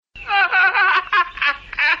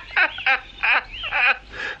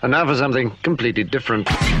And now for something completely different.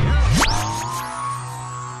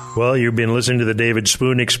 Well, you've been listening to the David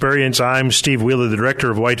Spoon Experience. I'm Steve Wheeler, the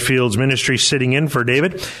director of Whitefields Ministry, sitting in for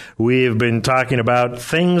David. We've been talking about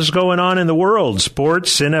things going on in the world,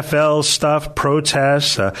 sports, NFL stuff,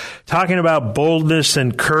 protests, talking about boldness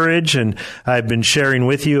and courage. And I've been sharing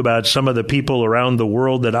with you about some of the people around the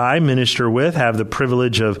world that I minister with, have the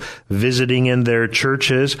privilege of visiting in their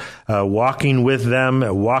churches, walking with them,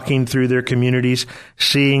 walking through their communities,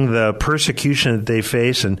 seeing the persecution that they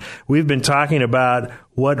face. And we've been talking about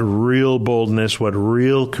what real boldness, what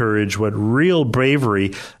real courage, what real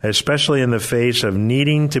bravery, especially in the face of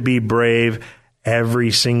needing to be brave every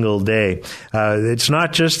single day. It's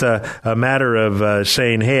not just a matter of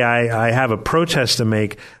saying, hey, I have a protest to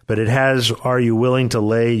make, but it has, are you willing to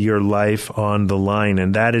lay your life on the line?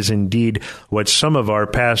 And that is indeed what some of our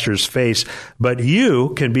pastors face. But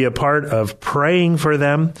you can be a part of praying for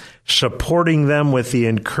them, supporting them with the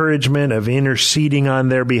encouragement of interceding on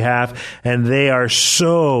their behalf. And they are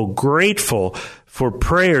so grateful for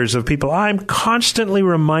prayers of people. I'm constantly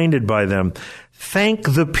reminded by them.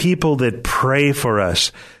 Thank the people that pray for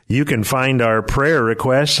us. You can find our prayer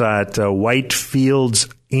requests at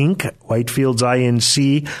Whitefields Inc., Whitefields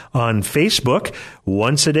INC on Facebook.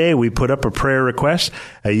 Once a day, we put up a prayer request.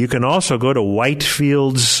 You can also go to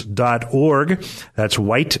whitefields.org. That's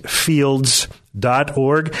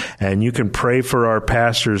whitefields.org, and you can pray for our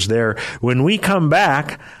pastors there. When we come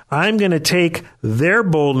back, I'm going to take their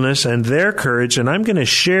boldness and their courage, and I'm going to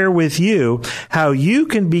share with you how you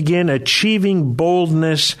can begin achieving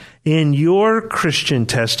boldness in your Christian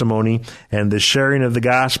testimony and the sharing of the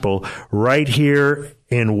gospel right here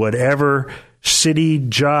in whatever city,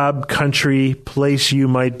 job, country, place you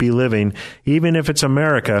might be living. Even if it's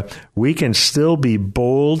America, we can still be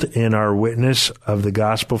bold in our witness of the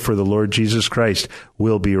gospel for the Lord Jesus Christ.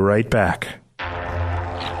 We'll be right back.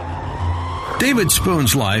 David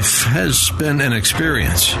Spoon's life has been an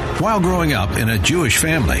experience. While growing up in a Jewish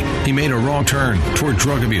family, he made a wrong turn toward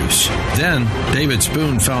drug abuse. Then, David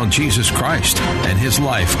Spoon found Jesus Christ, and his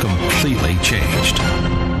life completely changed.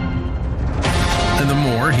 And the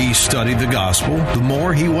more he studied the gospel, the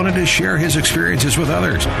more he wanted to share his experiences with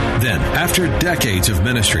others. Then, after decades of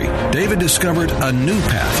ministry, David discovered a new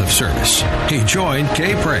path of service. He joined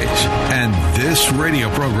K-Praise, and this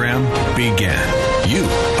radio program began. You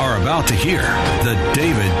are about to hear the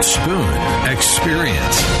David Spoon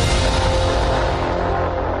Experience.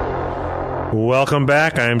 Welcome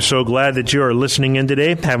back. I'm so glad that you are listening in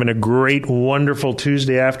today, having a great, wonderful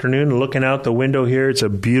Tuesday afternoon. Looking out the window here, it's a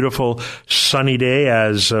beautiful, sunny day,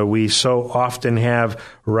 as we so often have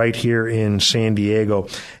right here in San Diego.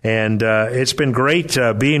 And it's been great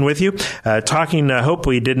being with you. Hope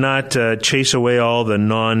we did not chase away all the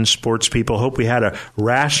non-sports people. Hope we had a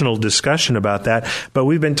rational discussion about that. But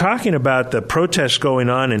we've been talking about the protests going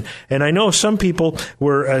on, and I know some people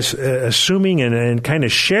were assuming and kind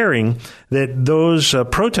of sharing that those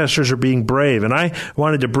protesters are being brave. And I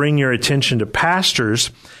wanted to bring your attention to pastors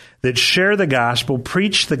that share the gospel,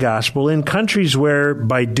 preach the gospel in countries where,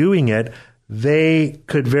 by doing it, they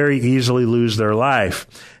could very easily lose their life.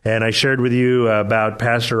 And I shared with you about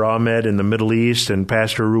Pastor Ahmed in the Middle East and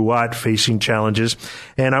Pastor Ruwat facing challenges.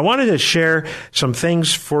 And I wanted to share some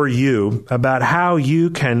things for you about how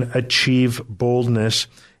you can achieve boldness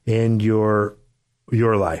in your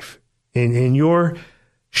life, in your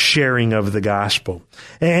sharing of the gospel.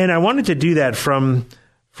 And I wanted to do that from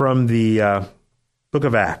the book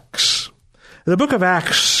of Acts. The book of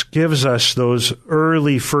Acts gives us those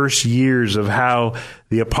early first years of how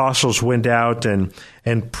the apostles went out and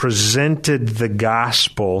presented the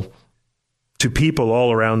gospel to people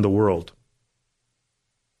all around the world.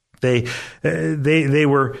 They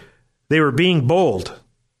were being bold.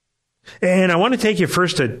 And I want to take you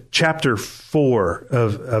first to chapter 4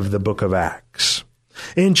 of the book of Acts.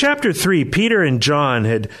 In chapter 3, Peter and John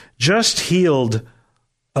had just healed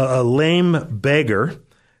a lame beggar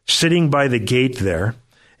sitting by the gate there.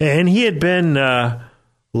 And he had been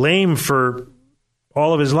lame for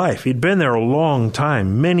all of his life. He'd been there a long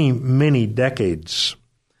time, many, many decades.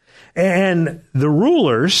 And the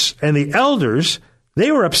rulers and the elders,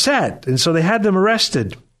 they were upset, and so they had them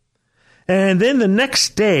arrested. And then the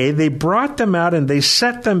next day, they brought them out and they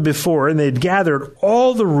set them before, and they'd gathered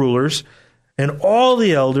all the rulers and all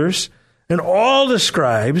the elders and all the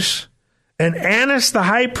scribes, and Annas the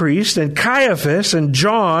high priest, and Caiaphas, and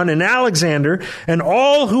John, and Alexander, and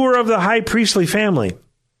all who were of the high priestly family.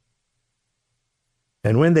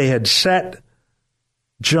 And when they had set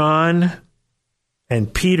John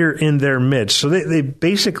and Peter in their midst, so they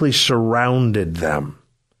basically surrounded them.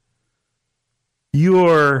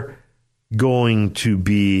 Your going to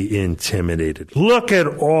be intimidated. Look at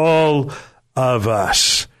all of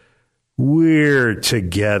us. We're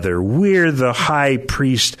together. We're the high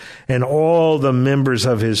priest and all the members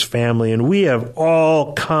of his family, and we have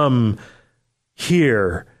all come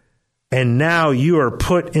here. And now you are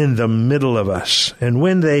put in the middle of us. And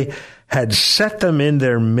when they had set them in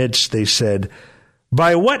their midst, they said,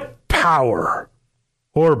 by what power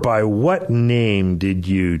or by what name did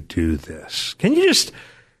you do this? Can you just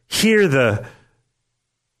hear the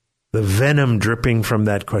venom dripping from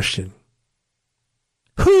that question?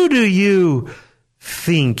 Who do you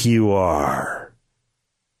think you are?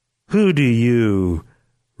 Who do you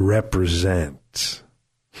represent?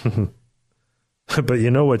 But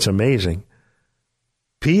you know what's amazing?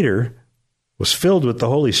 Peter was filled with the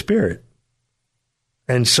Holy Spirit.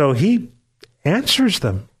 And so he answers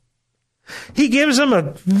them. He gives them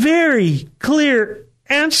a very clear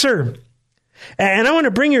answer. And I want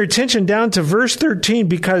to bring your attention down to verse 13,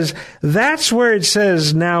 because that's where it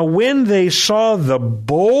says, now when they saw the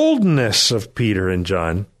boldness of Peter and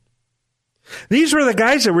John, these were the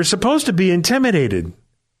guys that were supposed to be intimidated.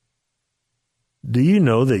 Do you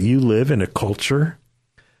know that you live in a culture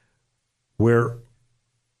where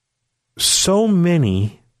so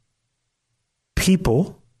many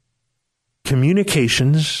people,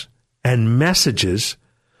 communications, and messages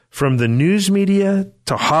from the news media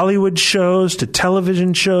to Hollywood shows to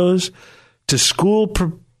television shows to school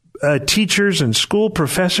teachers and school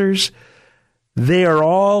professors, they are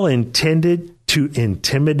all intended to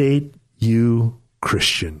intimidate you,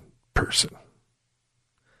 Christian person.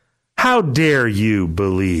 How dare you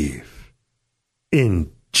believe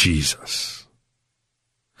in Jesus?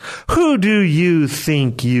 Who do you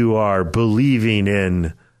think you are, believing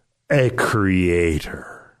in a creator?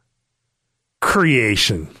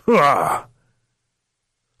 Creation. Ah.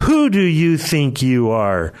 Who do you think you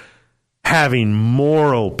are, having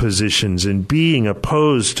moral positions and being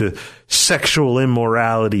opposed to sexual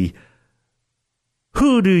immorality?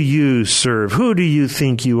 Who do you serve? Who do you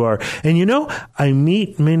think you are? And you know, I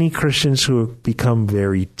meet many Christians who have become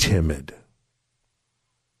very timid.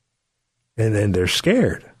 And then they're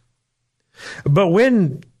scared. But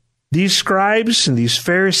when these scribes and these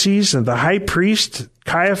Pharisees and the high priest,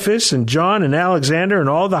 Caiaphas and John and Alexander and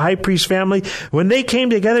all the high priest family, when they came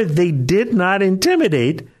together, they did not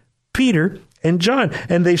intimidate Peter and John.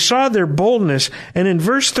 And they saw their boldness. And in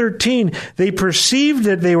verse 13, they perceived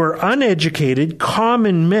that they were uneducated,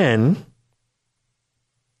 common men,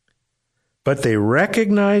 but they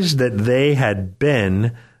recognized that they had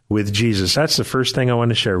been with Jesus. That's the first thing I want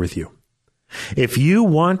to share with you. If you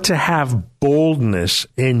want to have boldness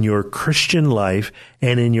in your Christian life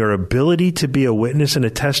and in your ability to be a witness and a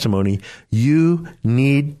testimony, you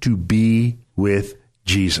need to be with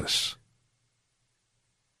Jesus.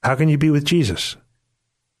 How can you be with Jesus?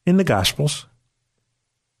 In the Gospels.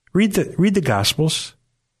 Read the Gospels.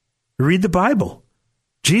 Read the Bible.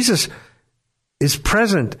 Jesus is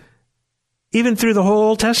present even through the whole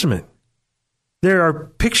Old Testament. There are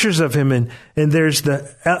pictures of him, and there's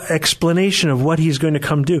the explanation of what he's going to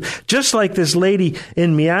come do. Just like this lady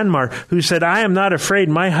in Myanmar who said, I am not afraid.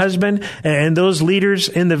 My husband and those leaders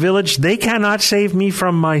in the village, they cannot save me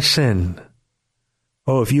from my sin.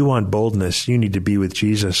 Oh, if you want boldness, you need to be with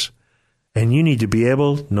Jesus. And you need to be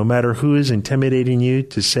able, no matter who is intimidating you,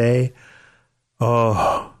 to say,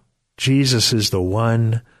 oh, Jesus is the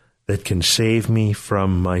one that can save me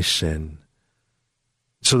from my sin.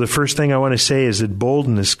 So the first thing I want to say is that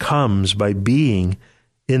boldness comes by being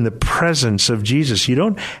in the presence of Jesus. You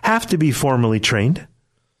don't have to be formally trained.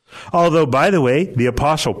 Although, by the way, the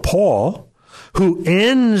Apostle Paul, who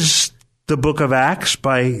ends the book of Acts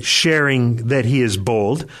by sharing that he is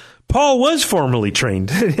bold, Paul was formally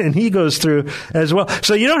trained, and he goes through as well.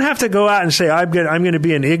 So you don't have to go out and say, I'm going to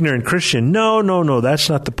be an ignorant Christian. No, that's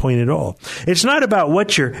not the point at all. It's not about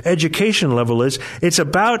what your education level is. It's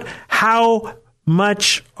about how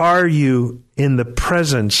much are you in the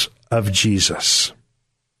presence of Jesus.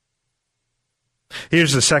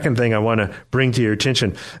 Here's the second thing I want to bring to your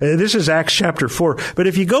attention. This is Acts chapter 4. But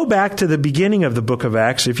if you go back to the beginning of the book of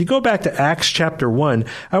Acts, if you go back to Acts chapter 1,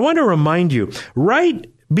 I want to remind you,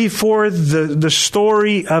 right before the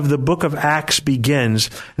story of the book of Acts begins,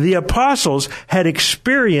 the apostles had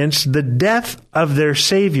experienced the death of their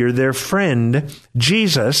Savior, their friend,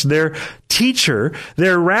 Jesus, their teacher,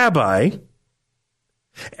 their rabbi,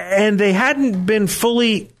 and they hadn't been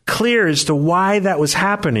fully clear as to why that was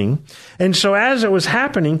happening. And so as it was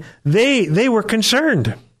happening, they were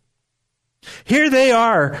concerned. Here they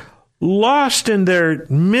are lost in their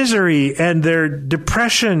misery and their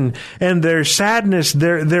depression and their sadness.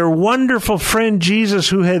 Their wonderful friend Jesus,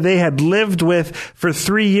 who they had lived with for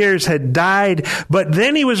 3 years, had died, but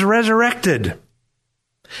then he was resurrected.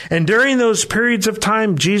 And during those periods of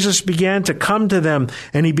time, Jesus began to come to them,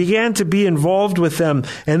 and he began to be involved with them.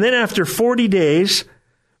 And then after 40 days,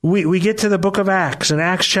 we get to the book of Acts, in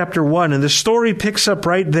Acts chapter 1, and the story picks up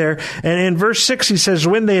right there. And in verse 6, he says,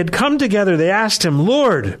 when they had come together, they asked him,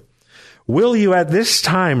 Lord, will you at this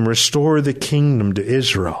time restore the kingdom to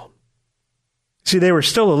Israel? See, they were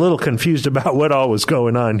still a little confused about what all was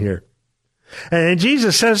going on here. And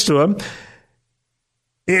Jesus says to them,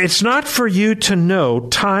 it's not for you to know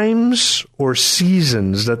times or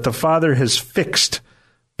seasons that the Father has fixed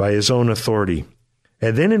by his own authority.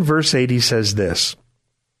 And then in verse 8, he says this,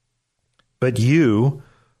 but you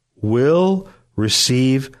will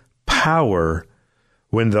receive power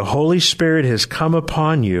when the Holy Spirit has come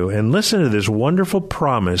upon you. And listen to this wonderful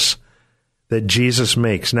promise that Jesus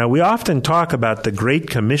makes. Now, we often talk about the Great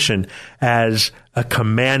Commission as a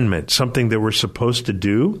commandment, something that we're supposed to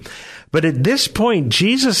do. But at this point,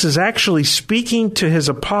 Jesus is actually speaking to his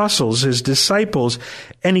apostles, his disciples,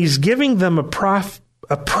 and he's giving them a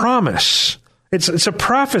promise. It's a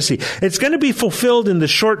prophecy. It's going to be fulfilled in the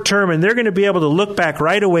short term, and they're going to be able to look back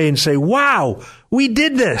right away and say, wow, we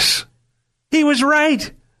did this. He was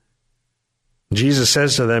right. Jesus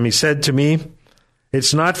says to them, he said to me,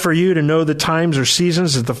 it's not for you to know the times or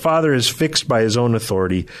seasons that the Father has fixed by his own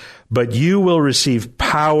authority, but you will receive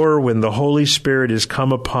power when the Holy Spirit has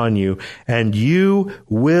come upon you, and you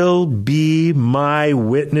will be my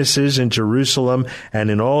witnesses in Jerusalem and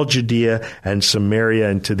in all Judea and Samaria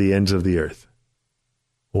and to the ends of the earth.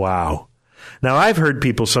 Wow. Now, I've heard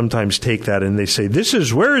people sometimes take that and they say,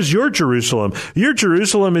 where is your Jerusalem? Your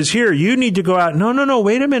Jerusalem is here. You need to go out. No,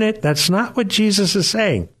 wait a minute. That's not what Jesus is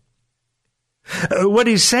saying. What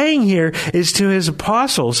he's saying here is to his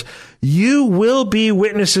apostles, you will be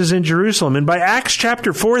witnesses in Jerusalem. And by Acts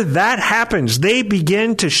chapter 4, that happens. They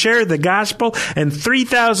begin to share the gospel, and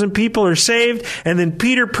 3,000 people are saved. And then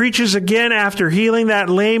Peter preaches again after healing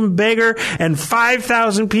that lame beggar, and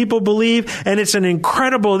 5,000 people believe. And it's an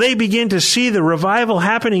incredible, they begin to see the revival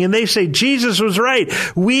happening, and they say, Jesus was right.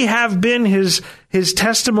 We have been his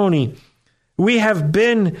testimony. We have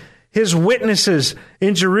been his witnesses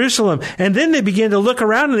in Jerusalem. And then they begin to look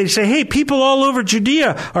around and they say, hey, people all over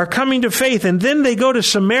Judea are coming to faith. And then they go to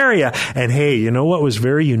Samaria. And hey, you know what was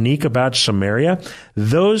very unique about Samaria?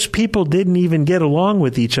 Those people didn't even get along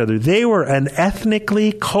with each other. They were an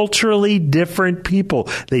ethnically, culturally different people.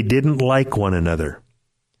 They didn't like one another.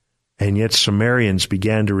 And yet Samaritans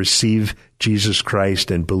began to receive Jesus Christ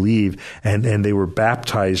and believe, and they were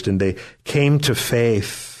baptized and they came to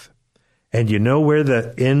faith. And you know where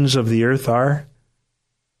the ends of the earth are?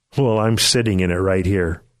 Well, I'm sitting in it right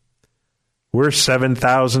here. We're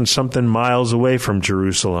 7,000 something miles away from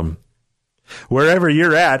Jerusalem. Wherever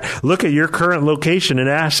you're at, look at your current location and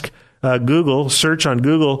ask Google, search on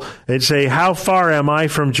Google and say, how far am I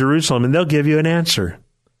from Jerusalem? And they'll give you an answer.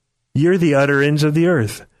 You're the utter ends of the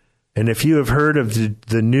earth. And if you have heard of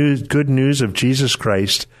the good news of Jesus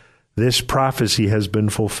Christ, this prophecy has been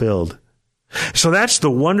fulfilled. So that's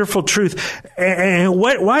the wonderful truth. And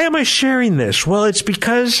why am I sharing this? Well, it's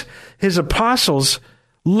because his apostles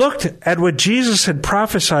looked at what Jesus had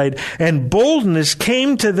prophesied, and boldness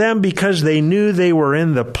came to them because they knew they were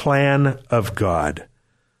in the plan of God.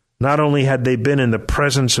 Not only had they been in the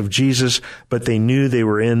presence of Jesus, but they knew they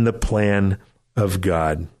were in the plan of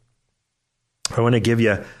God. I want to give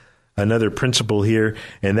you another principle here,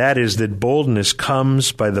 and that is that boldness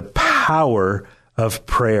comes by the power of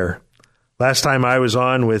prayer. Last time I was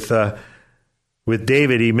on with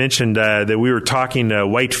David, he mentioned that we were talking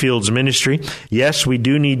Whitefield's ministry. Yes, we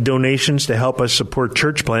do need donations to help us support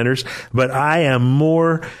church planters, but I am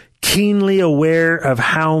more keenly aware of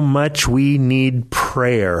how much we need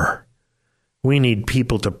prayer. We need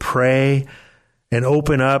people to pray and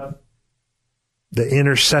open up the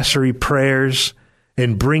intercessory prayers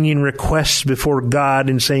and bringing requests before God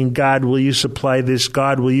and saying, God, will you supply this?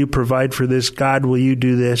 God, will you provide for this? God, will you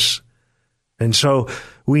do this? And so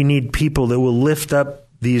we need people that will lift up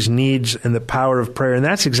these needs and the power of prayer. And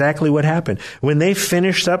that's exactly what happened. When they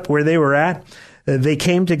finished up where they were at, they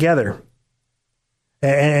came together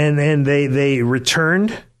and they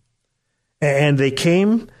returned and they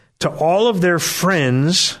came to all of their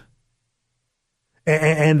friends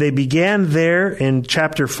and they began there in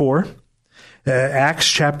chapter 4, Acts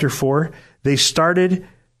chapter 4. They started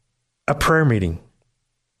a prayer meeting.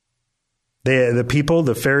 The people,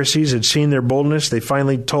 the Pharisees, had seen their boldness. They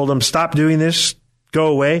finally told them, stop doing this. go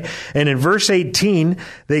away. And in verse 18,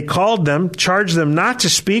 they called them, charged them not to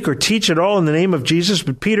speak or teach at all in the name of Jesus.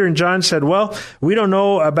 But Peter and John said, well, we don't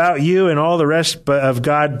know about you and all the rest of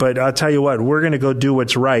God, but I'll tell you what, we're going to go do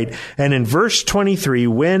what's right. And in verse 23,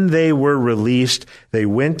 when they were released, they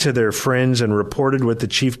went to their friends and reported what the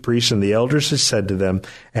chief priests and the elders had said to them.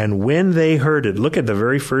 And when they heard it, look at the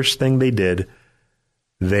very first thing they did.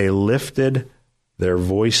 They lifted their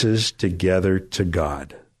voices together to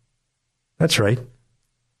God. That's right.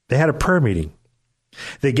 They had a prayer meeting.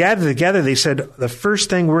 They gathered together. They said, the first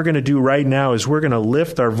thing we're going to do right now is we're going to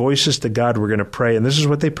lift our voices to God. We're going to pray. And this is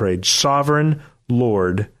what they prayed. Sovereign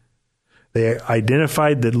Lord. They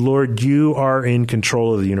identified that, Lord, you are in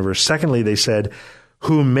control of the universe. Secondly, they said,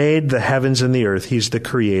 who made the heavens and the earth. He's the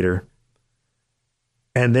creator.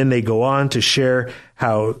 And then they go on to share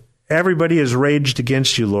how everybody has raged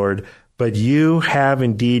against you, Lord, but you have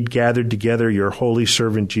indeed gathered together your holy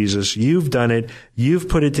servant Jesus. You've done it. You've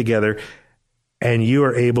put it together, and you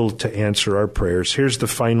are able to answer our prayers. Here's the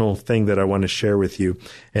final thing that I want to share with you,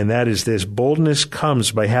 and that is this. Boldness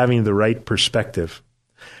comes by having the right perspective.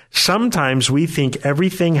 Sometimes we think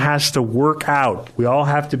everything has to work out. We all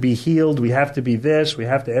have to be healed. We have to be this.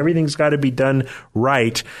 Everything's got to be done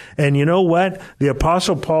right. And you know what? The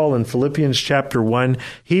Apostle Paul in Philippians chapter 1,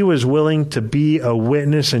 he was willing to be a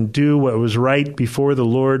witness and do what was right before the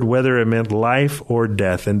Lord, whether it meant life or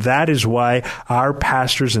death. And that is why our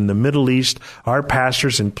pastors in the Middle East, our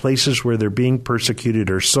pastors in places where they're being persecuted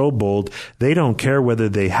are so bold. They don't care whether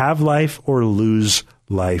they have life or lose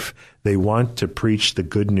life. They want to preach the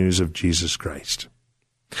good news of Jesus Christ.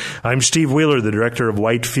 I'm Steve Wheeler, the director of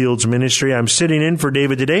Whitefields Ministry. I'm sitting in for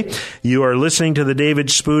David today. You are listening to the David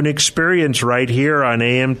Spoon Experience right here on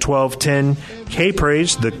AM 1210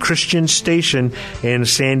 K-Praise, the Christian station in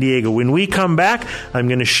San Diego. When we come back, I'm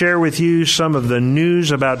going to share with you some of the news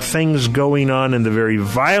about things going on in the very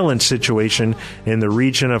violent situation in the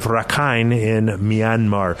region of Rakhine in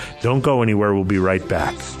Myanmar. Don't go anywhere. We'll be right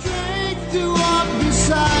back.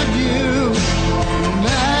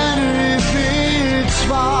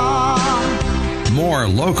 More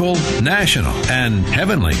local, national, and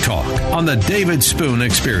heavenly talk on the David Spoon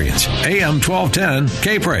Experience. AM 1210,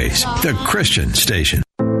 K-Praise, the Christian station.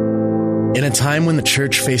 In a time when the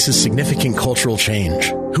church faces significant cultural change,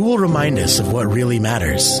 who will remind us of what really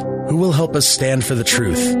matters? Who will help us stand for the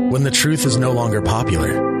truth when the truth is no longer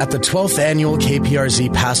popular? At the 12th Annual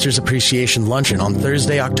KPRZ Pastors Appreciation Luncheon on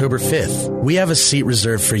Thursday, October 5th, we have a seat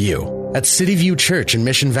reserved for you at City View Church in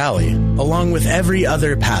Mission Valley, along with every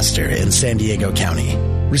other pastor in San Diego County.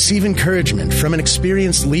 Receive encouragement from an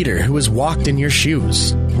experienced leader who has walked in your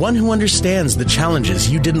shoes, one who understands the challenges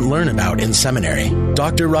you didn't learn about in seminary.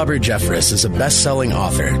 Dr. Robert Jeffress is a best-selling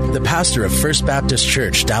author, the pastor of First Baptist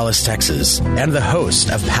Church, Dallas, Texas, and the host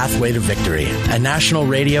of Pathway to Victory, a national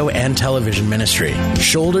radio and television ministry.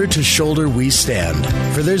 Shoulder to shoulder we stand,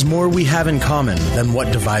 for there's more we have in common than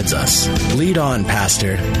what divides us. Lead on,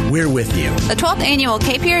 Pastor. We're with you. The 12th Annual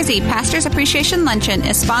KPRZ Pastors Appreciation Luncheon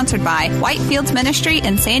is sponsored by Whitefields Ministry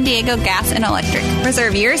and San Diego Gas and Electric.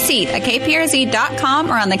 Reserve your seat at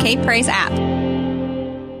kprz.com or on the K-Praise app.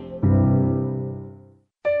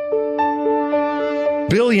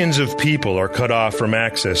 Billions of people are cut off from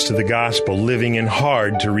access to the gospel, living in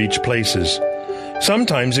hard-to-reach places.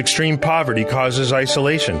 Sometimes extreme poverty causes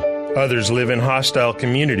isolation. Others live in hostile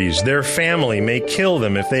communities. Their family may kill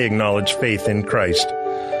them if they acknowledge faith in Christ.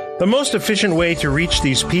 The most efficient way to reach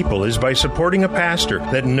these people is by supporting a pastor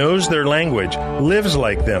that knows their language, lives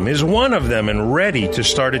like them, is one of them, and ready to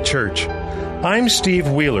start a church. I'm Steve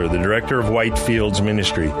Wheeler, the director of Whitefields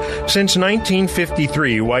Ministry. Since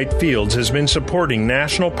 1953, Whitefields has been supporting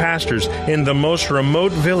national pastors in the most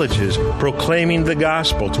remote villages, proclaiming the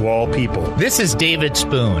gospel to all people. This is David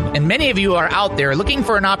Spoon, and many of you are out there looking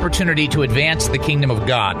for an opportunity to advance the kingdom of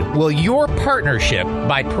God. Well, your partnership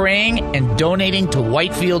by praying and donating to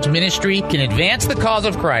Whitefields Ministry can advance the cause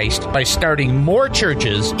of Christ by starting more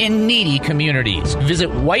churches in needy communities.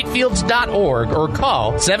 Visit whitefields.org or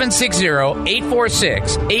call 760-846-8610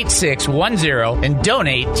 and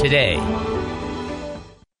donate today.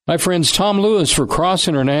 Hi friends, Tom Lewis for Cross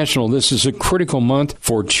International. This is a critical month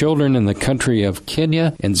for children in the country of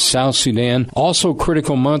Kenya and South Sudan. Also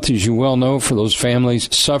critical month, as you well know, for those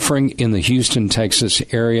families suffering in the Houston, Texas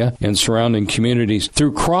area and surrounding communities.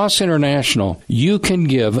 Through Cross International, you can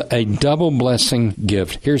give a double blessing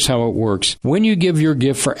gift. Here's how it works. When you give your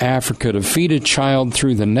gift for Africa to feed a child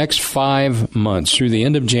through the next 5 months, through the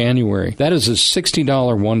end of January, that is a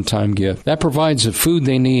 $60 one-time gift. That provides the food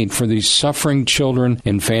they need for these suffering children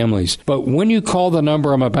and families families. But when you call the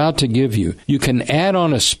number I'm about to give you, you can add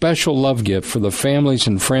on a special love gift for the families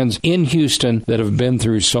and friends in Houston that have been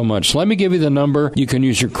through so much. Let me give you the number. You can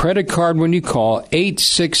use your credit card when you call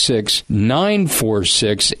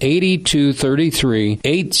 866-946-8233,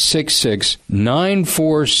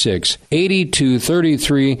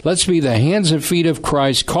 866-946-8233. Let's be the hands and feet of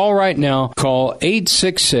Christ. Call right now. Call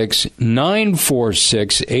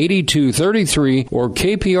 866-946-8233 or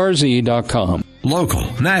kprz.com. Local,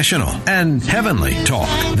 national, and heavenly talk.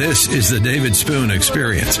 This is the David Spoon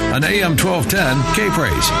Experience on AM 1210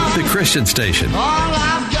 K-Praise, the Christian station.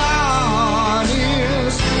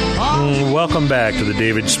 Welcome back to the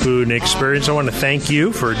David Spoon Experience. I want to thank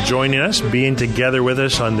you for joining us, being together with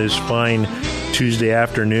us on this fine Tuesday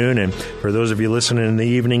afternoon. And for those of you listening in the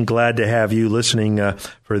evening, glad to have you listening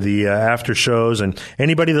for the after shows. And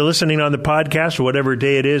anybody that's listening on the podcast, whatever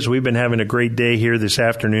day it is, we've been having a great day here this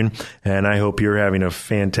afternoon, and I hope you're having a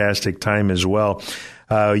fantastic time as well.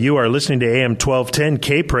 You are listening to AM 1210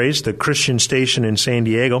 K-Praise, the Christian station in San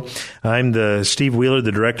Diego. I'm Steve Wheeler,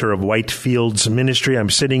 the director of Whitefields Ministry. I'm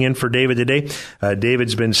sitting in for David today.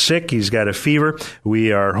 David's been sick. He's got a fever.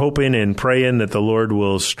 We are hoping and praying that the Lord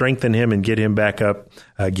will strengthen him and get him back up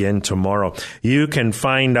again tomorrow. You can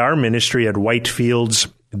find our ministry at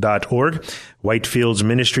whitefields.org. Whitefields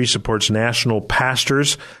Ministry supports national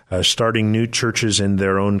pastors starting new churches in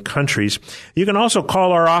their own countries. You can also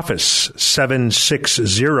call our office,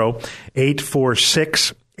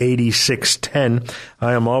 760-846-8610.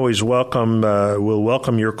 I am always welcome. We'll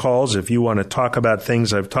welcome your calls if you want to talk about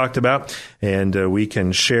things I've talked about, and we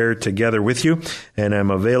can share together with you. And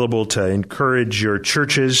I'm available to encourage your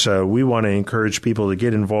churches. We want to encourage people to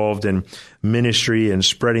get involved in ministry and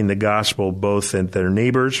spreading the gospel, both in their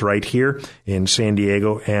neighbors right here in San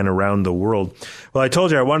Diego and around the world. Well, I told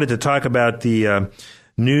you I wanted to talk about the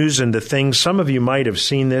news and the things. Some of you might have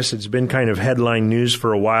seen this. It's been kind of headline news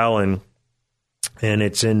for a while, and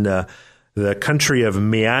it's in the country of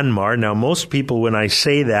Myanmar. Now, most people, when I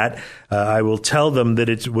say that, I will tell them that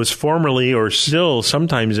it was formerly, or still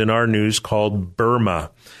sometimes in our news, called Burma.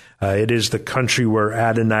 It is the country where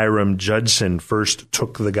Adoniram Judson first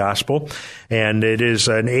took the gospel, and it is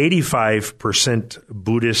an 85%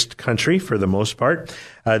 Buddhist country for the most part.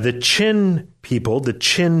 The Chin people, the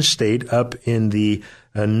Chin state up in the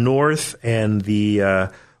north and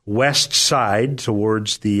the west side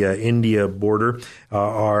towards the India border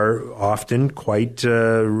are often quite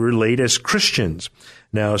related as Christians.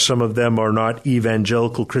 Now, some of them are not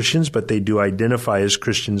evangelical Christians, but they do identify as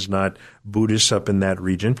Christians, not Buddhists up in that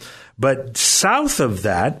region. But south of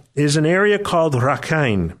that is an area called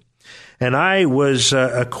Rakhine. And I was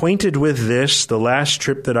acquainted with this the last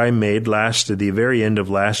trip that I made at the very end of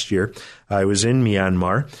last year. I was in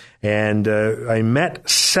Myanmar, and I met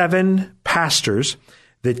 7 pastors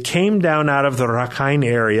that came down out of the Rakhine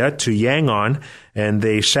area to Yangon, and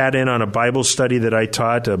they sat in on a Bible study that I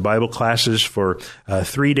taught, Bible classes for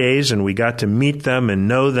 3 days, and we got to meet them and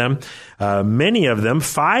know them. Many of them,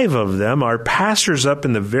 5 of them, are pastors up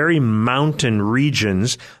in the very mountain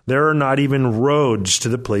regions. There are not even roads to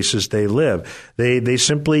the places they live. They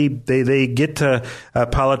simply get to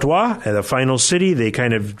Palatwa, the final city. They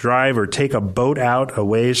kind of drive or take a boat out a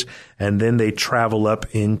ways, and then they travel up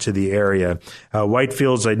into the area.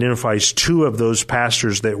 Whitefields identifies 2 of those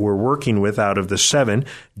pastors that we're working with out of the 7,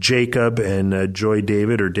 Jacob and Joy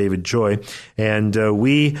David, or David Joy. And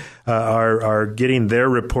we are getting their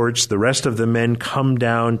reports. The rest of the men come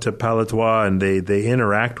down to Palatwa and they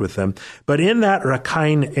interact with them. But in that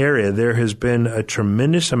Rakhine area, there has been a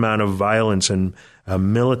tremendous amount of violence and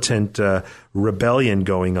militant rebellion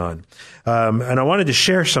going on. And I wanted to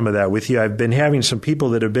share some of that with you. I've been having some people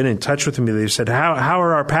that have been in touch with me. They've said, how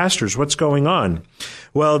are our pastors? What's going on?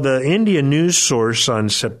 Well, the India news source on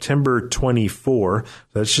September 24,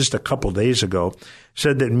 that's just a couple days ago,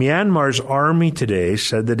 said that Myanmar's army today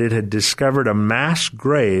said that it had discovered a mass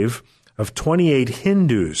grave of 28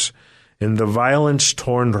 Hindus in the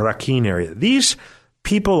violence-torn Rakhine area. These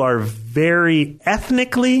people are very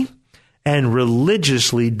ethnically and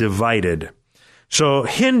religiously divided. So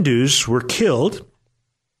Hindus were killed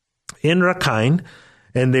in Rakhine,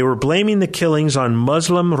 and they were blaming the killings on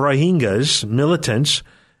Muslim Rohingyas, militants,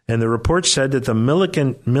 and the report said that the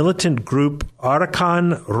militant group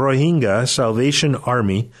Arakan Rohingya Salvation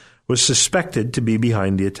Army was suspected to be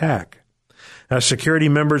behind the attack. Now, security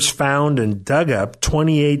members found and dug up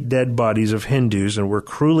 28 dead bodies of Hindus and were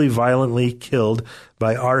cruelly, violently killed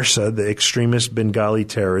by ARSA, the extremist Bengali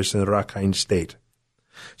terrorists in the Rakhine state.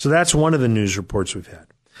 So that's one of the news reports we've had.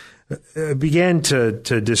 Began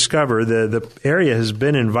to discover the area has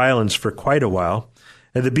been in violence for quite a while,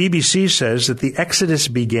 And the BBC says that the Exodus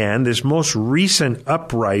began, this most recent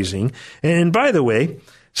uprising. And by the way,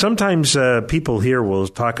 sometimes people here will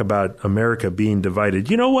talk about America being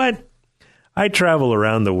divided. You know what? I travel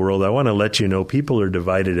around the world. I want to let you know people are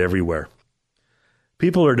divided everywhere.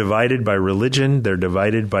 People are divided by religion. They're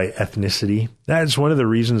divided by ethnicity. That's one of the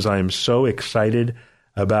reasons I am so excited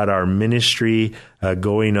about our ministry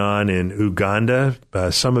going on in Uganda.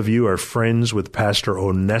 Some of you are friends with Pastor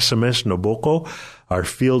Onesimus Noboko, our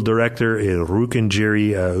field director in Rukungiri,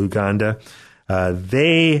 Uganda.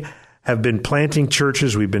 They have been planting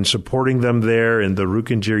churches. We've been supporting them there in the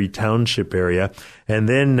Rukungiri Township area. And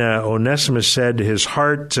then Onesimus said his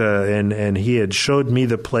heart, and he had showed me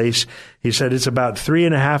the place. He said it's about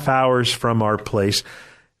 3.5 hours from our place.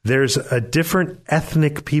 There's a different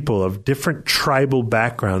ethnic people of different tribal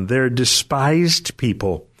background. They're despised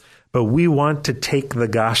people, but we want to take the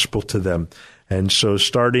gospel to them. And so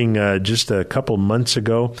starting just a couple months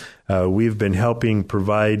ago, we've been helping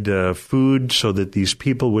provide food so that these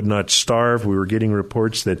people would not starve. We were getting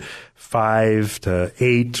reports that 5 to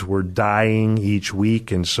 8 were dying each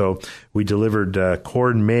week. And so we delivered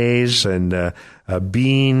corn maize and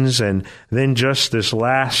beans. And then just this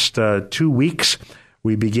last 2 weeks,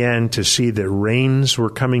 we began to see that rains were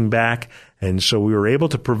coming back. And so we were able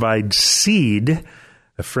to provide seed.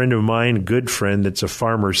 A friend of mine, a good friend that's a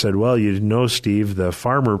farmer, said, well, you know, Steve, the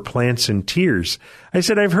farmer plants in tears. I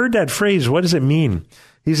said, I've heard that phrase. What does it mean?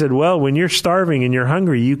 He said, well, when you're starving and you're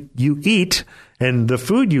hungry, you eat, and the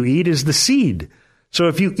food you eat is the seed. So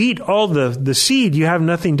if you eat all the seed, you have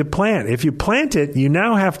nothing to plant. If you plant it, you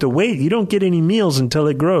now have to wait. You don't get any meals until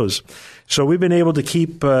it grows. So we've been able to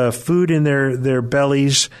keep food in their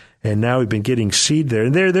bellies, and now we've been getting seed there.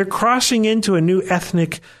 And they're crossing into a new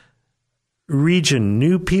ethnic region,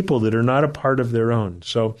 new people that are not a part of their own.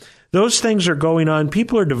 So those things are going on.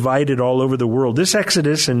 People are divided all over the world. This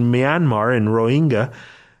exodus in Myanmar, in Rohingya,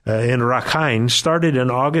 in Rakhine, started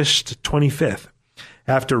on August 25th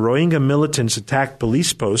after Rohingya militants attacked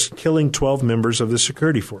police posts, killing 12 members of the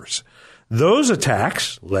security force. Those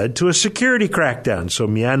attacks led to a security crackdown. So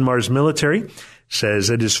Myanmar's military says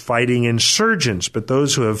it is fighting insurgents, but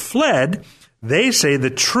those who have fled, they say the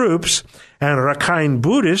troops and Rakhine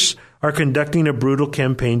Buddhists are conducting a brutal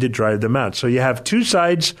campaign to drive them out. So you have two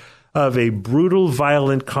sides of a brutal,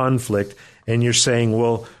 violent conflict, and you're saying,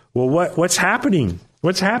 well, what's happening?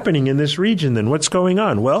 What's happening in this region then? What's going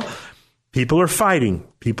on? Well, people are fighting.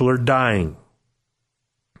 People are dying.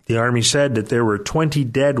 The army said that there were 20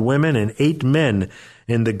 dead women and 8 men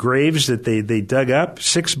in the graves that they dug up,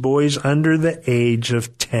 6 boys under the age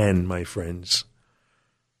of 10, my friends.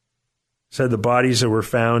 Said the bodies that were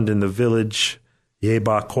found in the village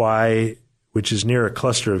Yeba Kwai, which is near a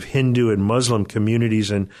cluster of Hindu and Muslim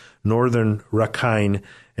communities in northern Rakhine,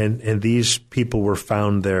 and these people were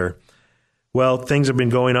found there. Well, things have been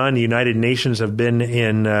going on. The United Nations have been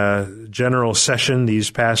in general session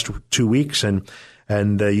these past 2 weeks, and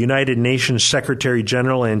the United Nations Secretary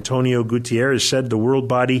General Antonio Guterres said the world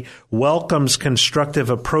body welcomes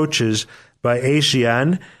constructive approaches by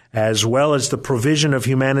ASEAN as well as the provision of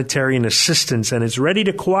humanitarian assistance, and is ready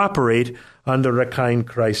to cooperate on the Rakhine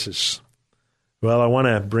crisis. Well, I want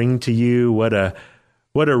to bring to you what a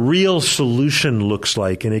real solution looks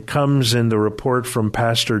like, and it comes in the report from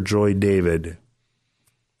Pastor Joy David.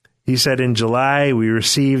 He said in July we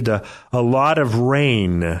received a lot of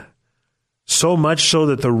rain, so much so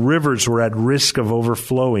that the rivers were at risk of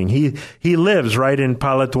overflowing. He lives right in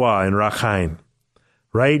Palatwa in Rakhine,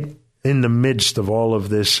 right in the midst of all of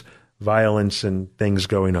this violence and things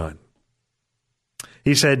going on.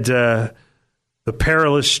 He said the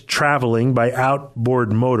perilous traveling by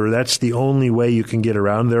outboard motor, that's the only way you can get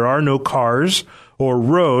around. There are no cars or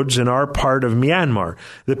roads in our part of Myanmar.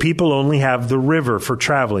 The people only have the river for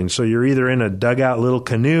traveling. So you're either in a dugout little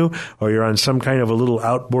canoe or you're on some kind of a little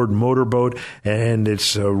outboard motorboat, and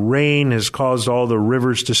it's rain has caused all the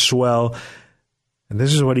rivers to swell. And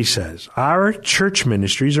this is what he says. Our church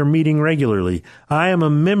ministries are meeting regularly. I am a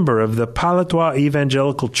member of the Palatwa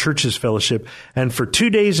Evangelical Churches Fellowship, and for 2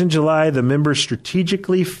 days in July, the members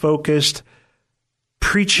strategically focused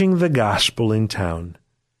preaching the gospel in town.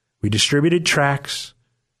 We distributed tracts,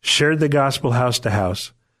 shared the gospel house to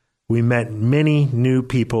house. We met many new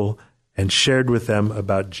people and shared with them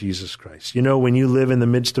about Jesus Christ. You know, when you live in the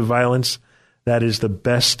midst of violence, that is the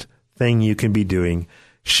best thing you can be doing.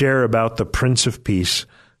 Share about the Prince of Peace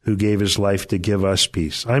who gave his life to give us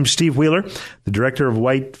peace. I'm Steve Wheeler, the director of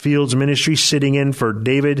White Fields Ministry, sitting in for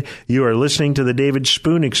David. You are listening to the David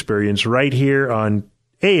Spoon Experience right here on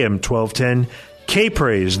AM 1210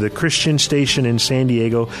 K-Praise, the Christian station in San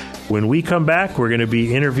Diego. When we come back, we're going to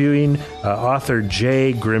be interviewing author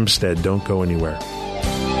Jay Grimstead. Don't go anywhere.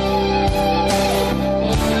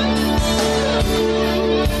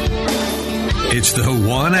 It's the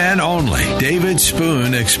one and only David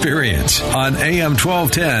Spoon Experience on AM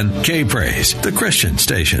 1210 K-Praise, the Christian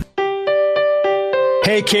station.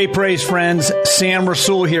 Hey, K-Praise friends, Sam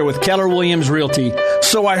Rasul here with Keller Williams Realty.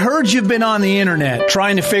 So I heard you've been on the internet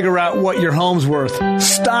trying to figure out what your home's worth.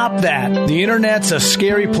 Stop that. The internet's a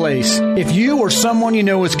scary place. If you or someone you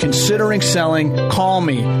know is considering selling, call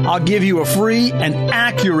me. I'll give you a free and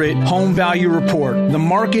accurate home value report. The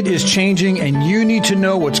market is changing and you need to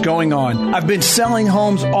know what's going on. I've been selling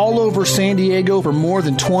homes all over San Diego for more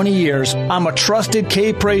than 20 years. I'm a trusted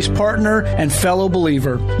K-Praise partner and fellow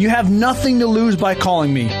believer. You have nothing to lose by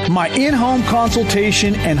calling me. My in-home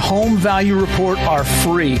consultation and home value report are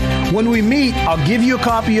free. When we meet, I'll give you a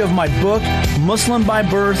copy of my book, Muslim by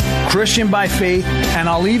Birth, Christian by Faith, and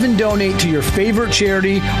I'll even donate to your favorite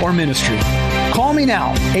charity or ministry. Call me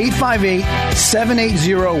now,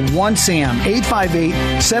 858-780-1SAM,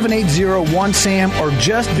 858-780-1SAM, or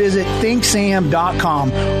just visit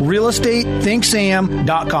thinksam.com,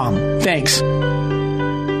 realestatethинksam.com. Thanks.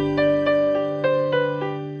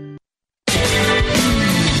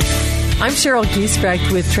 I'm Cheryl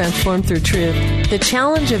Giesbrecht with Transform Through Truth. The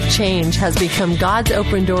challenge of change has become God's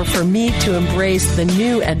open door for me to embrace the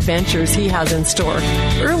new adventures He has in store.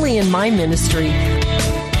 Early in my ministry,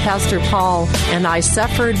 Pastor Paul and I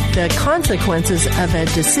suffered the consequences of a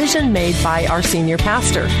decision made by our senior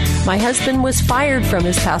pastor. My husband was fired from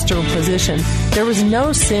his pastoral position. There was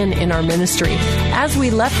no sin in our ministry. As we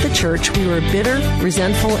left the church, we were bitter,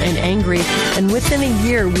 resentful, and angry, and within a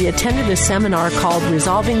year, we attended a seminar called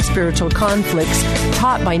Resolving Spiritual Conflicts,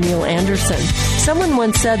 taught by Neil Anderson. Someone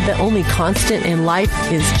once said the only constant in life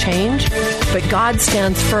is change, but God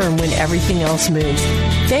stands firm when everything else moves.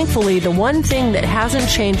 Thankfully, the one thing that hasn't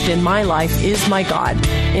changed in my life is my God.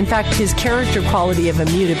 In fact, His character quality of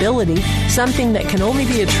immutability, something that can only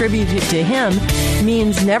be attributed to Him,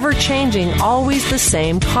 means never changing, always the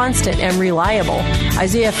same, constant, and reliable.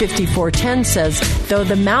 Isaiah 54:10 says, "Though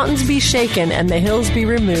the mountains be shaken and the hills be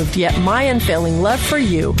removed, yet my unfailing love for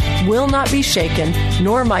you will not be shaken,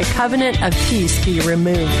 nor my covenant of peace be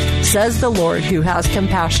removed, says the Lord who has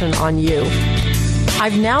compassion on you."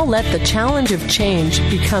 I've now let the challenge of change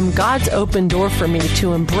become God's open door for me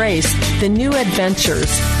to embrace the new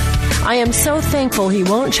adventures. I am so thankful He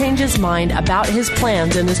won't change His mind about His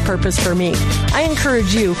plans and His purpose for me. I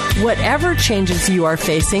encourage you, whatever changes you are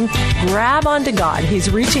facing, grab onto God. He's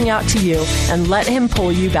reaching out to you, and let Him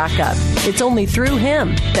pull you back up. It's only through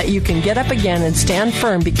Him that you can get up again and stand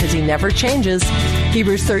firm, because He never changes.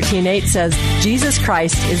 Hebrews 13:8 says, Jesus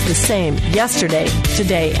Christ is the same yesterday,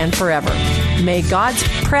 today, and forever. May God's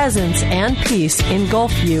presence and peace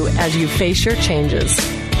engulf you as you face your changes.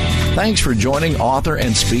 Thanks for joining author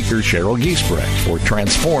and speaker Cheryl Giesbrecht for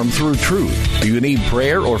Transform Through Truth. Do you need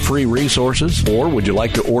prayer or free resources? Or would you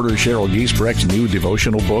like to order Cheryl Giesbrecht's new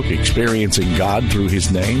devotional book, Experiencing God Through His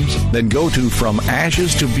Names? Then go to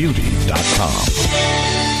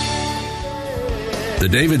FromAshesToBeauty.com. The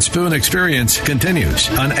David Spoon Experience continues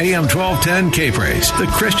on AM 1210 K-Praise, the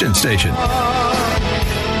Christian station.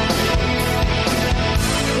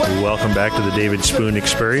 Welcome back to the David Spoon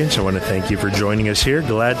Experience. I want to thank you for joining us here.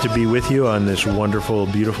 Glad to be with you on this wonderful,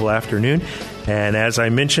 beautiful afternoon. And as I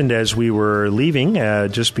mentioned as we were leaving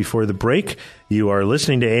just before the break, you are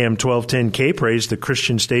listening to AM 1210 K-Praise, the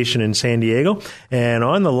Christian station in San Diego. And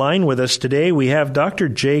on the line with us today, we have Dr.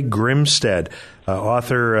 Jay Grimstead,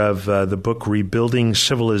 author of the book Rebuilding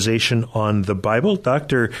Civilization on the Bible.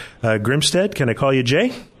 Dr. Grimstead, can I call you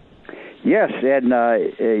Jay? Yes, and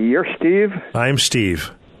you're Steve? I'm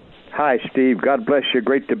Steve. Hi, Steve. God bless you.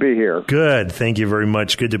 Great to be here. Good. Thank you very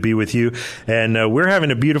much. Good to be with you. And we're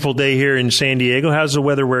having a beautiful day here in San Diego. How's the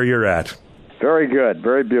weather where you're at? Very good.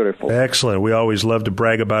 Very beautiful. Excellent. We always love to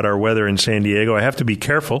brag about our weather in San Diego. I have to be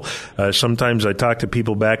careful. Sometimes I talk to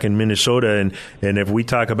people back in Minnesota, and if we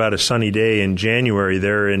talk about a sunny day in January,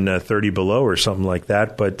 they're in 30 below or something like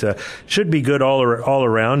that. But should be good all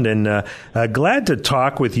around. And glad to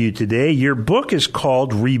talk with you today. Your book is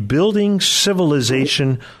called Rebuilding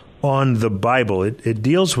Civilization on the Bible. It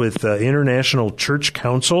deals with International Church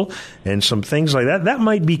Council and some things like that. That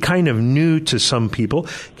might be kind of new to some people.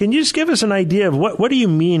 Can you just give us an idea of what do you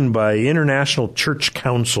mean by International Church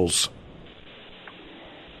Councils?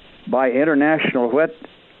 By international what?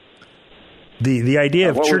 The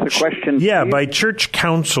idea of what church, was the question, yeah, Steve? By church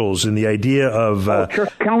councils and the idea of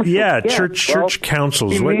church councils. Yeah, yes. church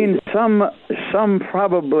councils. You mean some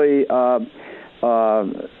probably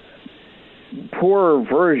poor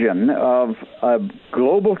version of a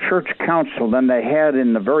global church council than they had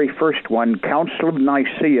in the very first one, Council of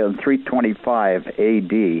Nicaea in 325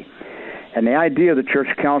 A.D. And the idea of the church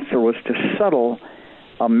council was to settle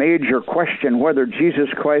a major question whether Jesus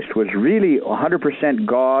Christ was really 100%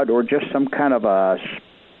 God or just some kind of a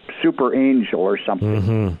super angel or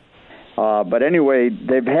something. But anyway,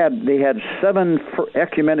 they had 7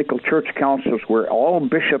 ecumenical church councils where all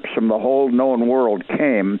bishops from the whole known world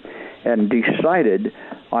came and decided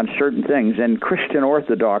on certain things, and Christian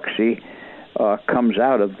orthodoxy comes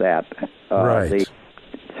out of that. Right.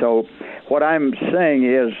 So what I'm saying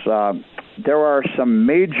is there are some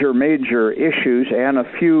major issues and a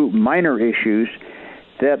few minor issues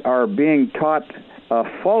that are being taught,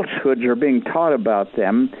 falsehoods are being taught about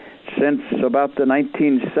them since about the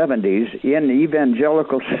 1970s in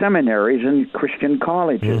evangelical seminaries and Christian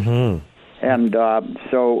colleges. And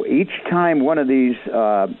so each time one of these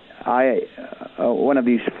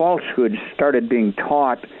falsehoods started being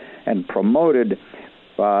taught and promoted,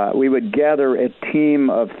 we would gather a team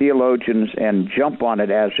of theologians and jump on it,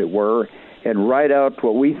 as it were, and write out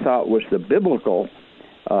what we thought was the biblical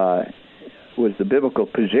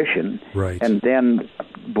position, right, and then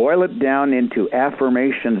boil it down into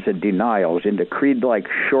affirmations and denials, into creed-like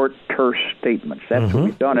short, terse statements. That's what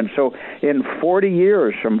we've done. And so in 40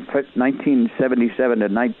 years, from 1977 to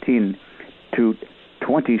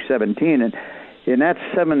 2017, and in that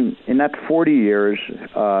 40 years,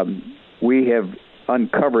 we have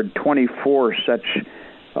uncovered 24 such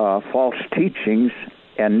false teachings,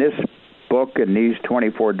 and this book and these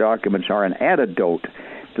 24 documents are an antidote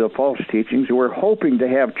to the false teachings. We're hoping to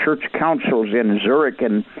have church councils in Zurich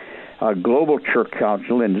and a global church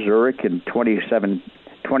council in Zurich in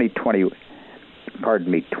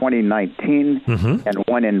 2019, and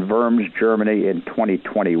one in Worms, Germany in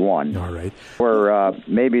 2021. All right. Where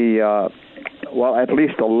maybe, at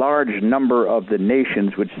least a large number of the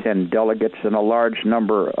nations would send delegates, and a large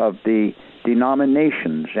number of the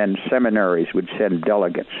denominations and seminaries would send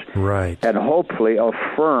delegates. Right. And hopefully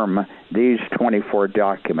affirm these 24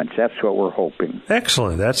 documents. That's what we're hoping.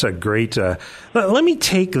 Excellent. That's a great... let me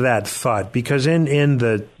take that thought, because in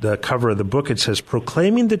the cover of the book it says,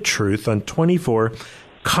 proclaiming the truth on 24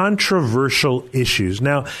 controversial issues.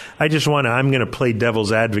 Now, I'm going to play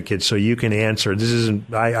devil's advocate so you can answer. This isn't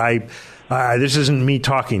this isn't me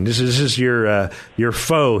talking. This is your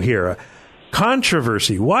foe here.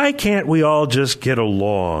 Controversy. Why can't we all just get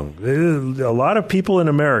along? A lot of people in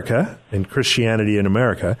America, and Christianity in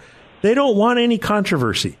America, they don't want any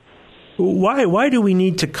controversy. Why do we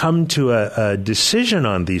need to come to a decision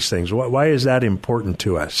on these things? Why is that important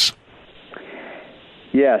to us?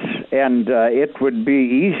 Yes, and it would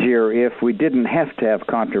be easier if we didn't have to have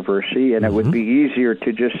controversy, and it would be easier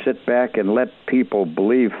to just sit back and let people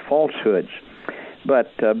believe falsehoods.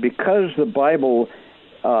 But because the Bible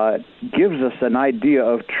gives us an idea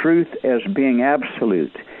of truth as being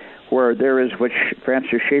absolute, where there is what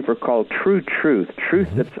Francis Schaeffer called true truth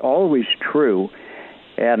that's always true,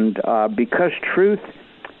 and because truth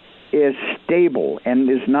is stable and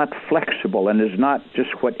is not flexible and is not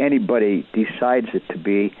just what anybody decides it to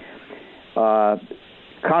be,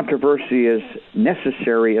 controversy is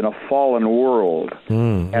necessary in a fallen world.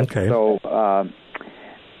 And so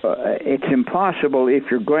it's impossible, if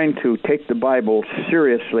you're going to take the Bible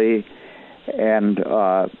seriously and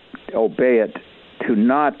obey it, to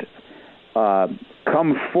not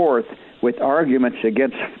come forth with arguments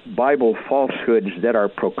against Bible falsehoods that are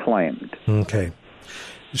proclaimed. Okay.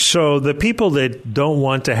 So the people that don't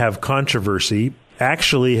want to have controversy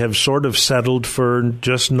actually have sort of settled for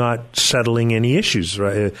just not settling any issues,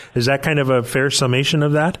 right? Is that kind of a fair summation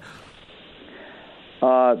of that?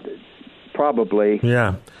 Probably.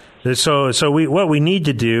 Yeah. So what we need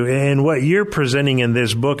to do, and what you're presenting in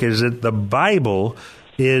this book, is that the Bible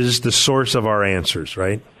is the source of our answers,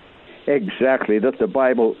 right? Exactly. That the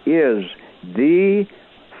Bible is the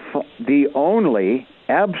only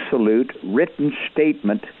absolute written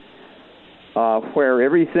statement where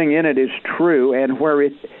everything in it is true, and where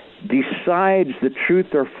it decides the truth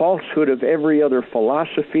or falsehood of every other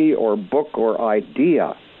philosophy or book or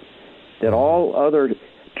idea. That all other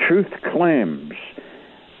truth claims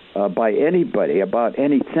by anybody about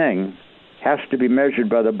anything has to be measured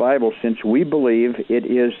by the Bible, since we believe it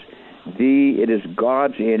is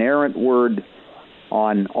God's inerrant word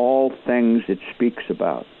on all things it speaks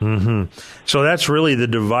about. So that's really the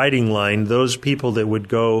dividing line. Those people that would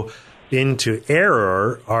go into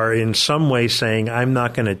error are in some way saying, I'm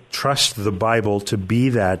not going to trust the Bible to be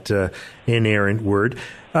that inerrant word.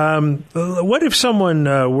 What if someone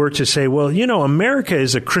were to say, well, America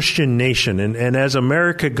is a Christian nation, and as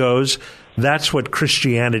America goes, that's what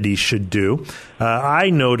Christianity should do. I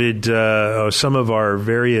noted some of our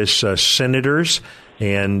various senators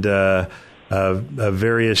and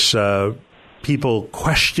various people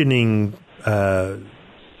questioning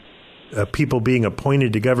people being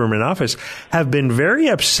appointed to government office have been very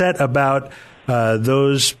upset about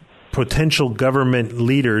those potential government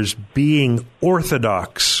leaders being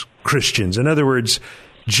Orthodox Christians. In other words,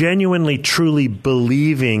 genuinely, truly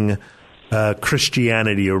believing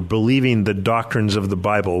Christianity or believing the doctrines of the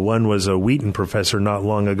Bible. One was a Wheaton professor not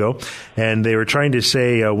long ago, and they were trying to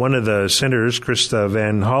say, one of the senators, Krista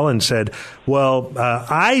Van Hollen, said, well,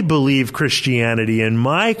 I believe Christianity and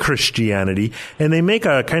my Christianity, and they make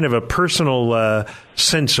a kind of a personal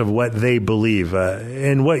sense of what they believe.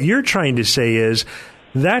 And what you're trying to say is,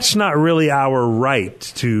 that's not really our right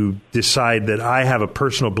to decide that I have a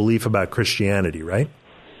personal belief about Christianity, right?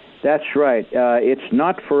 That's right. It's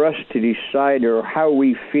not for us to decide or how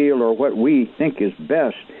we feel or what we think is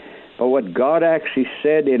best, but what God actually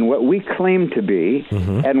said and what we claim to be,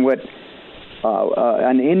 and what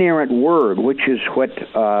an inerrant word, which is what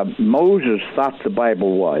Moses thought the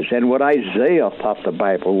Bible was, and what Isaiah thought the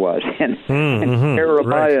Bible was, and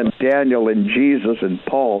Jeremiah and Daniel and Jesus and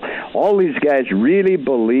Paul. All these guys really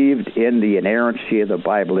believed in the inerrancy of the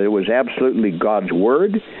Bible. It was absolutely God's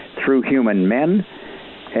word through human men,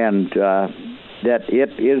 and that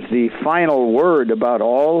it is the final word about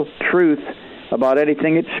all truth, about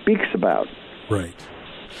anything it speaks about. Right.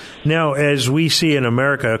 Now, as we see in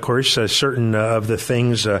America, of course, certain of the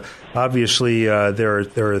things, obviously there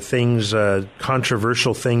are things,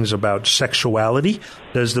 controversial things about sexuality.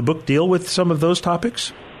 Does the book deal with some of those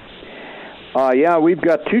topics? Yeah, we've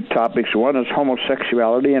got two topics. One is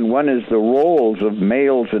homosexuality, and one is the roles of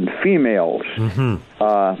males and females. And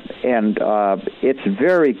it's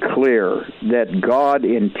very clear that God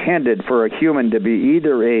intended for a human to be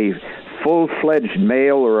either a full-fledged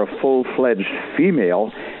male or a full-fledged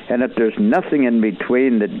female, and that there's nothing in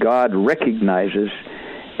between that God recognizes,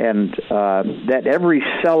 and that every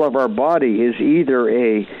cell of our body is either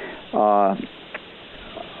a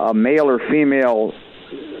male or female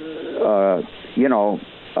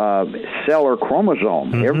cell or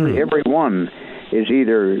chromosome. Every one is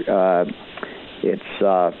either it's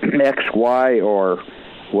XY or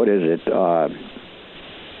what is it?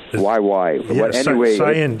 YY. Yes, anyway,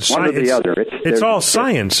 science, one or the other. It's all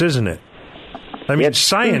science, isn't it? I mean,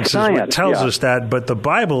 science is what tells us that, but the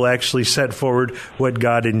Bible actually set forward what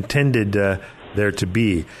God intended there to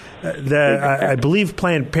be. I believe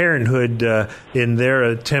Planned Parenthood, in their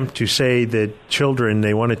attempt to say that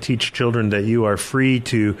they want to teach children that you are free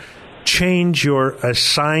to change your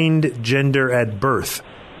assigned gender at birth.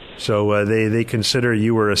 So they consider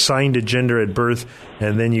you were assigned a gender at birth,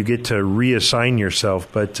 and then you get to reassign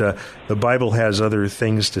yourself. But the Bible has other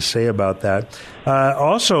things to say about that.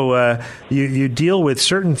 Also, you deal with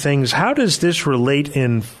certain things. How does this relate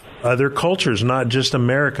in other cultures, not just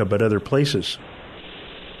America, but other places?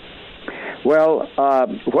 Well,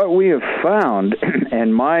 what we have found,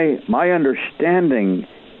 and my understanding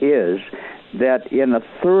is that in the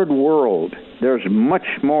third world, there's much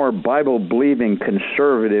more Bible-believing,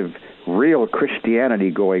 conservative, real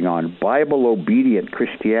Christianity going on, Bible-obedient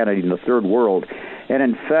Christianity in the third world. And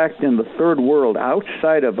in fact, in the third world,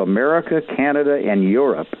 outside of America, Canada, and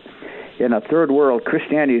Europe, in a third world,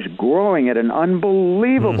 Christianity is growing at an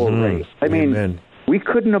unbelievable rate. I mean, we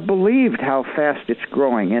couldn't have believed how fast it's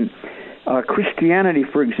growing. And Christianity,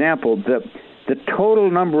 for example, the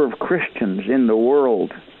total number of Christians in the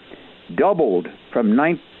world doubled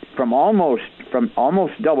almost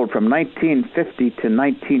doubled from 1950 to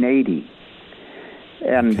 1980,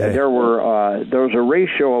 and there was a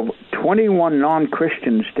ratio of 21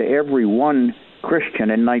 non-Christians to every one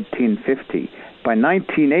Christian in 1950. By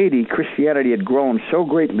 1980, Christianity had grown so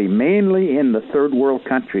greatly, mainly in the third world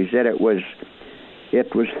countries, that it was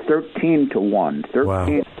 13 to 1. 13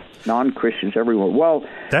 wow. Non-Christians everywhere. Well,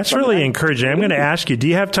 that's really encouraging. I'm going to ask you, do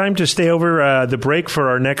you have time to stay over the break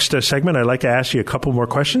for our next segment? I'd like to ask you a couple more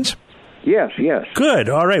questions. Yes. Good.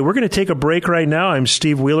 All right. We're going to take a break right now. I'm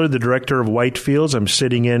Steve Wheeler, the director of Whitefields. I'm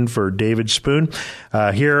sitting in for David Spoon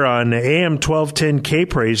here on AM 1210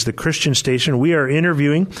 K-Praise, the Christian station. We are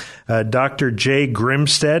interviewing Dr. Jay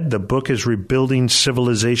Grimstead. The book is Rebuilding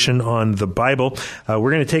Civilization on the Bible.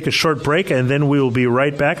 We're going to take a short break, and then we will be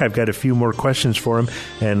right back. I've got a few more questions for him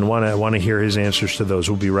and want to hear his answers to those.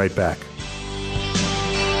 We'll be right back.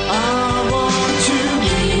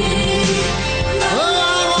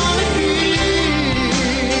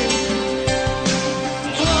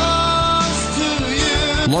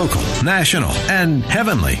 Local, national, and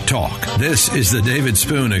heavenly talk. This is the David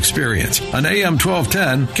Spoon Experience on AM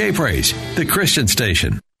 1210 K-Praise, the Christian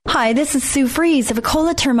station. Hi, this is Sue Fries of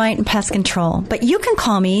Ecola Termite and Pest Control, but you can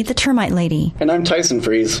call me the Termite Lady. And I'm Tyson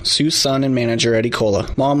Fries, Sue's son and manager at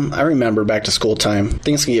Ecola. Mom, I remember back to school time.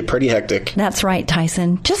 Things can get pretty hectic. That's right,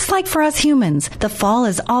 Tyson. Just like for us humans, the fall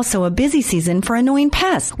is also a busy season for annoying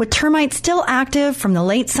pests, with termites still active from the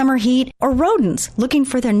late summer heat or rodents looking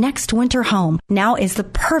for their next winter home. Now is the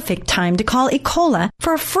perfect time to call Ecola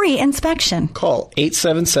for a free inspection. Call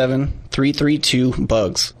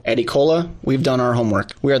 877-332-BUGS. At Ecola, we've done our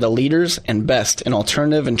homework. We are the leaders and best in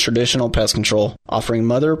alternative and traditional pest control, offering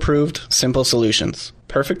mother-approved, simple solutions.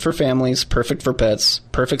 Perfect for families, perfect for pets,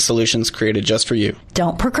 perfect solutions created just for you.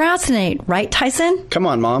 Don't procrastinate, right, Tyson? Come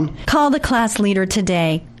on, Mom. Call the class leader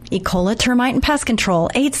today. Ecola Termite and Pest Control,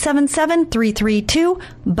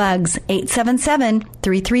 877-332-BUGS,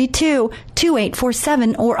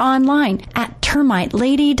 877-332-2847, or online at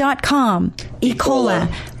termitelady.com.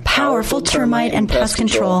 Ecola, powerful termite and pest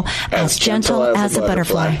control, as gentle as a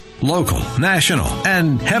butterfly. Local, national,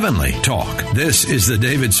 and heavenly talk. This is the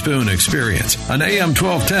David Spoon Experience on AM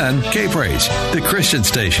 1210 K-Praise, the Christian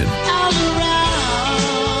station.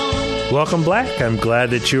 Welcome back. I'm glad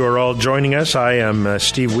that you are all joining us. I am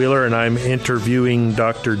Steve Wheeler, and I'm interviewing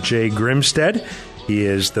Dr. Jay Grimstead. He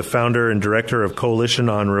is the founder and director of Coalition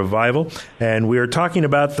on Revival, and we are talking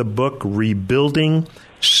about the book Rebuilding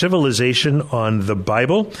Civilization on the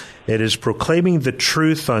Bible. It is proclaiming the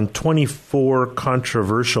truth on 24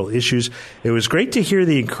 controversial issues. It was great to hear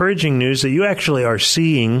the encouraging news that you actually are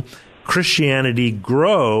seeing Christianity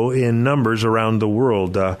grow in numbers around the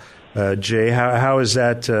world. Jay, how is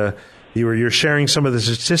that? You're sharing some of the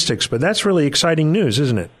statistics, but that's really exciting news,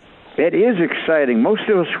 isn't it? It is exciting. Most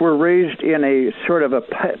of us were raised in a sort of a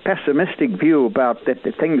pessimistic view about that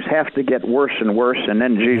things have to get worse and worse, and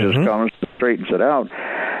then Jesus comes and straightens it out.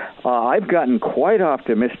 I've gotten quite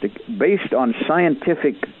optimistic based on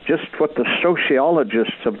scientific, just what the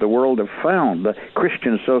sociologists of the world have found, the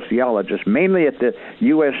Christian sociologists, mainly at the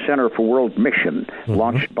U.S. Center for World Mission,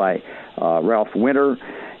 launched by Ralph Winter.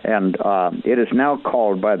 And it is now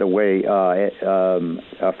called, by the way,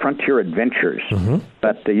 Frontier Adventures.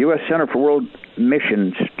 But the U.S. Center for World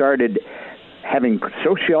Mission started having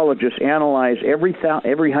sociologists analyze every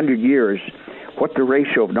 100 years what the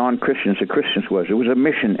ratio of non-Christians to Christians was. It was a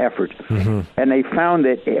mission effort. And they found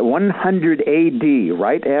that 100 A.D.,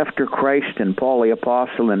 right after Christ and Paul the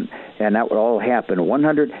Apostle, and that would all happen,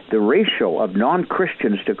 the ratio of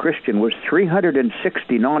non-Christians to Christian was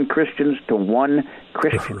 360 non-Christians to 1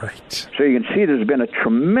 Christian. Right. So you can see there's been a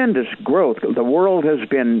tremendous growth. The world has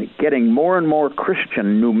been getting more and more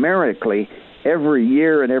Christian numerically every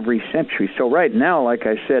year and every century. So right now, like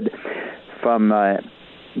I said, from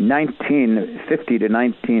 1950 to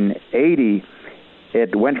 1980,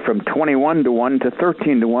 it went from 21 to 1 to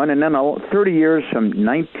 13 to 1, and then 30 years from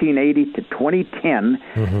 1980 to 2010,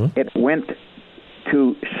 it went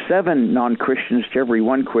to 7 non-Christians to every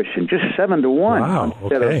 1 Christian, just 7 to 1 wow,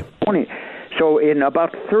 instead of 20. So in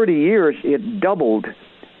about 30 years, it doubled.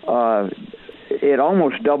 It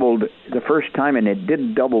almost doubled the first time, and it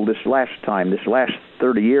did double this last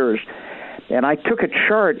 30 years. And I took a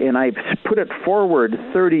chart, and I put it forward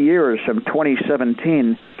 30 years from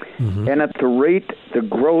 2017, and at the rate, the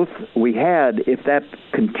growth we had, if that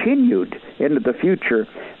continued into the future,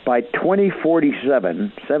 by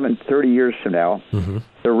 2047, 30 years from now,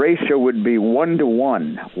 the ratio would be 1 to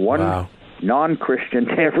 1. Wow. Non-Christian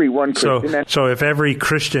to every 1 Christian. So if every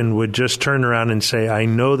Christian would just turn around and say, I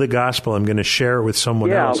know the gospel, I'm going to share it with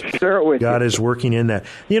someone else. I'll share it with God you. is working in that.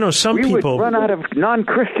 You know, we people would run out of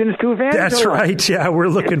non-Christians to evangelize. That's right. Yeah, we're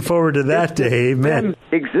looking forward to that day. Amen.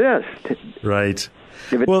 Exist. Right.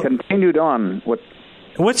 If it continued on,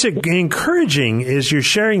 what's encouraging is you're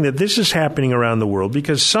sharing that this is happening around the world,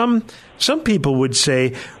 because some people would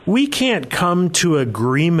say we can't come to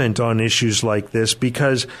agreement on issues like this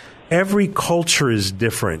because every culture is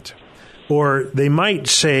different. Or they might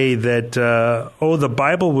say that, the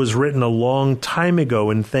Bible was written a long time ago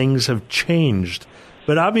and things have changed.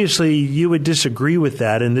 But obviously you would disagree with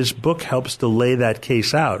that, and this book helps to lay that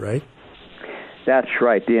case out, right? That's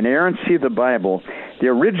right. The inerrancy of the Bible, the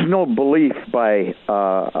original belief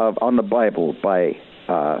on the Bible by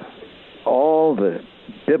all the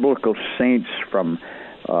biblical saints from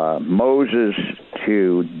Moses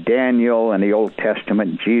to Daniel in the Old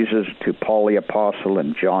Testament, Jesus to Paul the Apostle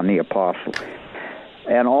and John the Apostle.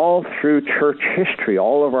 And all through church history,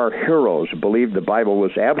 all of our heroes believed the Bible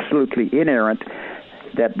was absolutely inerrant,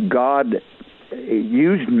 that God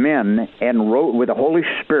used men and wrote with the Holy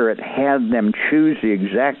Spirit, had them choose the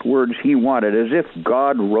exact words he wanted, as if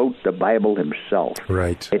God wrote the Bible himself.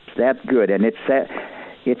 Right. It's that good, and it's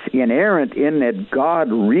inerrant in that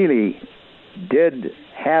God really did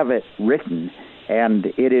have it written, and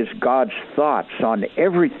it is God's thoughts on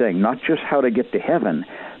everything, not just how to get to heaven,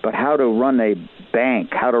 but how to run a bank,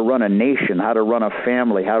 how to run a nation, how to run a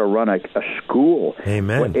family, how to run a school.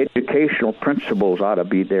 Amen. What educational principles ought to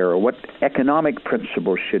be there, or what economic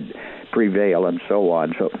principles should prevail, and so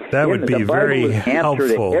on. So that would be very helpful. The Bible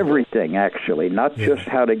is answer to everything, actually, not just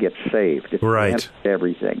how to get saved. It's right.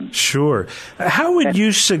 Everything. Sure. How would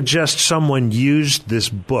you suggest someone use this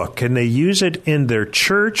book? Can they use it in their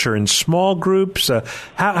church or in small groups?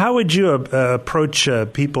 How would you approach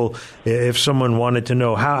people if someone wanted to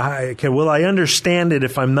know will I understand it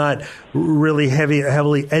if I'm not really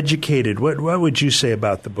heavily educated? What would you say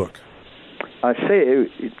about the book?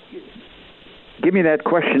 Give me that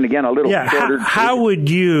question again a little shorter. How would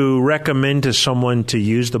you recommend to someone to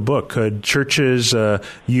use the book? Could churches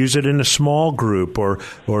use it in a small group, or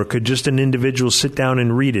could just an individual sit down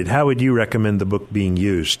and read it? How would you recommend the book being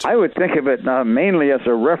used? I would think of it mainly as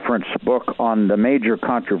a reference book on the major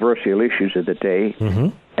controversial issues of the day. Mm-hmm.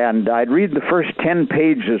 And I'd read the first 10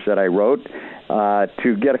 pages that I wrote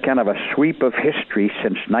to get a kind of a sweep of history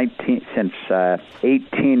since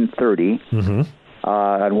 1830. Mm-hmm.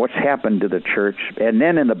 And what's happened to the church. And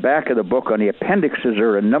then in the back of the book on the appendixes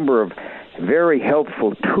are a number of very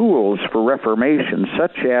helpful tools for reformation,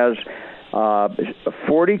 such as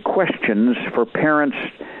 40 questions for parents.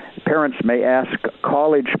 Parents may ask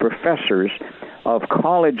college professors of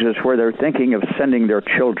colleges where they're thinking of sending their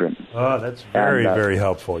children. Oh, that's very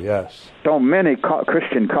helpful, yes. So many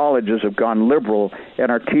Christian colleges have gone liberal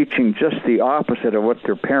and are teaching just the opposite of what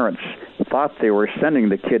their parents thought they were sending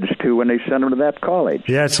the kids to when they sent them to that college.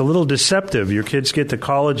 Yeah, it's a little deceptive. Your kids get to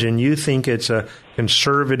college and you think it's a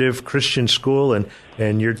conservative Christian school, and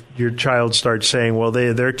your child starts saying, well,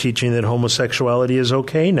 they're teaching that homosexuality is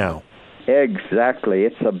okay now. Exactly.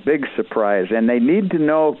 It's a big surprise, and they need to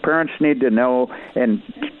know, parents need to know, and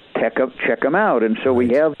check them out. And so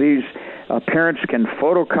we have these, parents can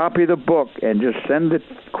photocopy the book and just send the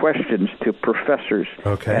questions to professors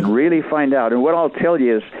and really find out. And what I'll tell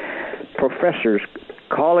you is professors,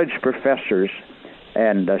 college professors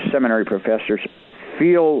and seminary professors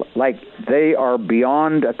feel like they are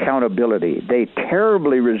beyond accountability. They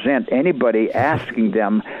terribly resent anybody asking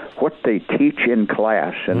them what they teach in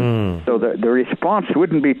class. And so the response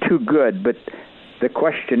wouldn't be too good, but the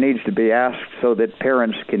question needs to be asked so that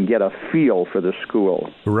parents can get a feel for the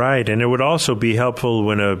school. Right, and it would also be helpful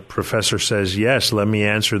when a professor says, yes, let me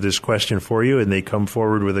answer this question for you, and they come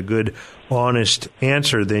forward with a good, honest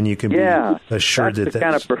answer, then you can be assured that's the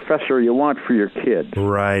kind of professor you want for your kid.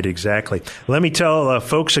 Right, exactly. Let me tell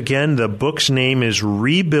folks again, the book's name is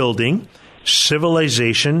Rebuilding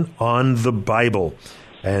Civilization on the Bible,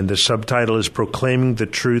 and the subtitle is Proclaiming the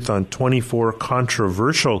Truth on 24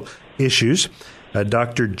 Controversial Issues.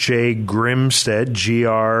 Dr. Jay Grimstead,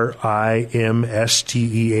 Grimstead.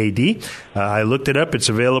 I looked it up. It's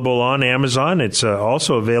available on Amazon. It's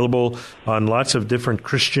also available on lots of different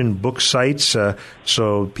Christian book sites,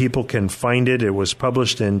 so people can find it. It was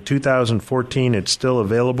published in 2014. It's still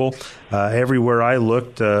available everywhere I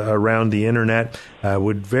looked around the Internet. I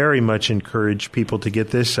would very much encourage people to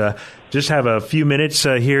get this. Just have a few minutes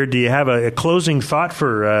here. Do you have a closing thought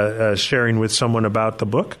for sharing with someone about the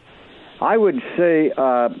book? I would say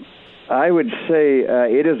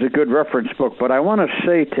it is a good reference book, but I want to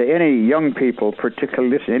say to any young people,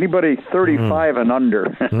 particularly anybody 35 and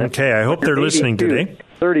under. Okay, I hope they're listening today.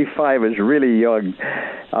 35 is really young.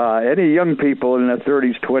 Any young people in their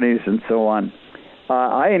 30s, 20s, and so on.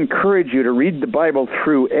 I encourage you to read the Bible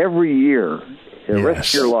through every year, the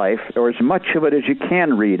rest of your life, or as much of it as you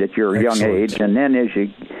can read at your young age, and then as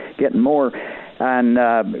you get more. And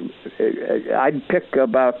I'd pick a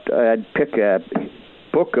book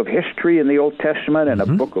of history in the Old Testament and a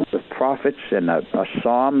book of the prophets and a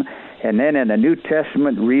psalm, and then in the New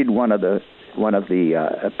Testament read one of the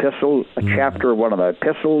epistles, a chapter of one of the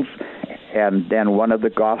epistles, and then one of the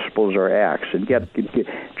Gospels or Acts, and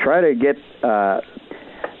try to get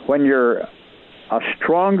when you're a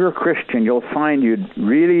stronger Christian, you'll find you'd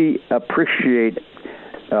really appreciate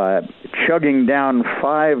chugging down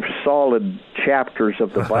 5 solid chapters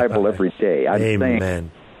of the Bible every day. Amen.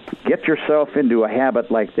 Get yourself into a habit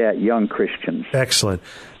like that, young Christians. Excellent.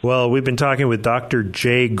 Well, we've been talking with Dr.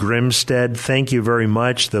 Jay Grimstead. Thank you very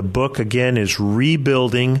much. The book, again, is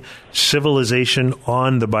Rebuilding Civilization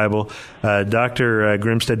on the Bible. Dr.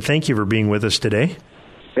 Grimstead, thank you for being with us today.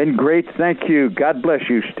 Been great. Thank you. God bless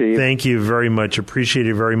you, Steve. Thank you very much. Appreciate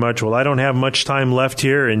it very much. Well, I don't have much time left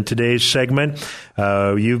here in today's segment.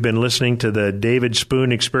 You've been listening to the David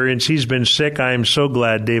Spoon Experience. He's been sick. I am so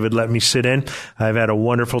glad David let me sit in. I've had a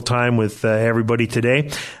wonderful time with everybody today.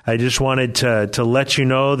 I just wanted to let you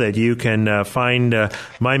know that you can find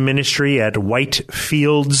my ministry at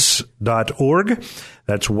whitefields.org.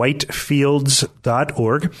 That's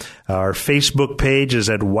whitefields.org. Our Facebook page is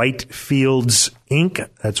at Whitefields Inc.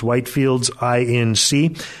 That's Whitefields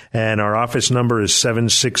INC. And our office number is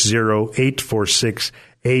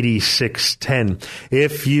 760-846-8610.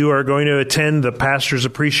 If you are going to attend the Pastor's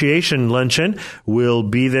Appreciation Luncheon, we'll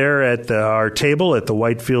be there at our table, at the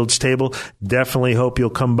Whitefields table. Definitely hope you'll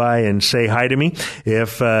come by and say hi to me.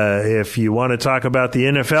 If you want to talk about the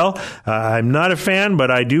NFL, I'm not a fan,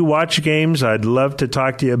 but I do watch games. I'd love to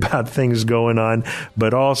talk to you about things going on.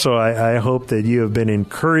 But also, I hope that you have been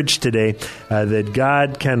encouraged today that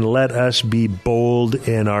God can let us be bold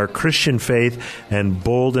in our Christian faith and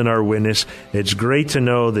bold in our witness. It's great to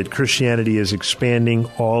know that Christianity is expanding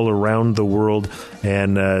all around the world,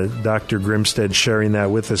 and Dr. Grimstead sharing that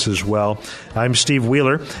with us as well. I'm Steve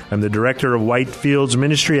Wheeler. I'm the director of Whitefields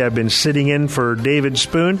Ministry. I've been sitting in for David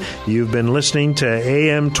Spoon. You've been listening to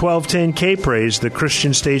AM 1210 K-Praise, the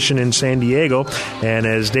Christian station in San Diego. And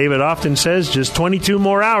as David often says, just 22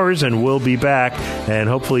 more hours and we'll be back. And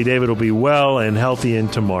hopefully David will be well and healthy in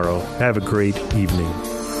tomorrow. Have a great evening.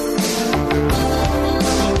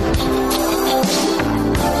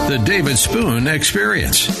 The David Spoon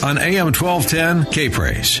Experience on AM 1210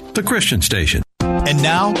 K-Praise, the Christian station. And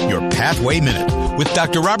now, your Pathway Minute with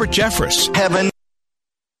Dr. Robert Jeffress. Heaven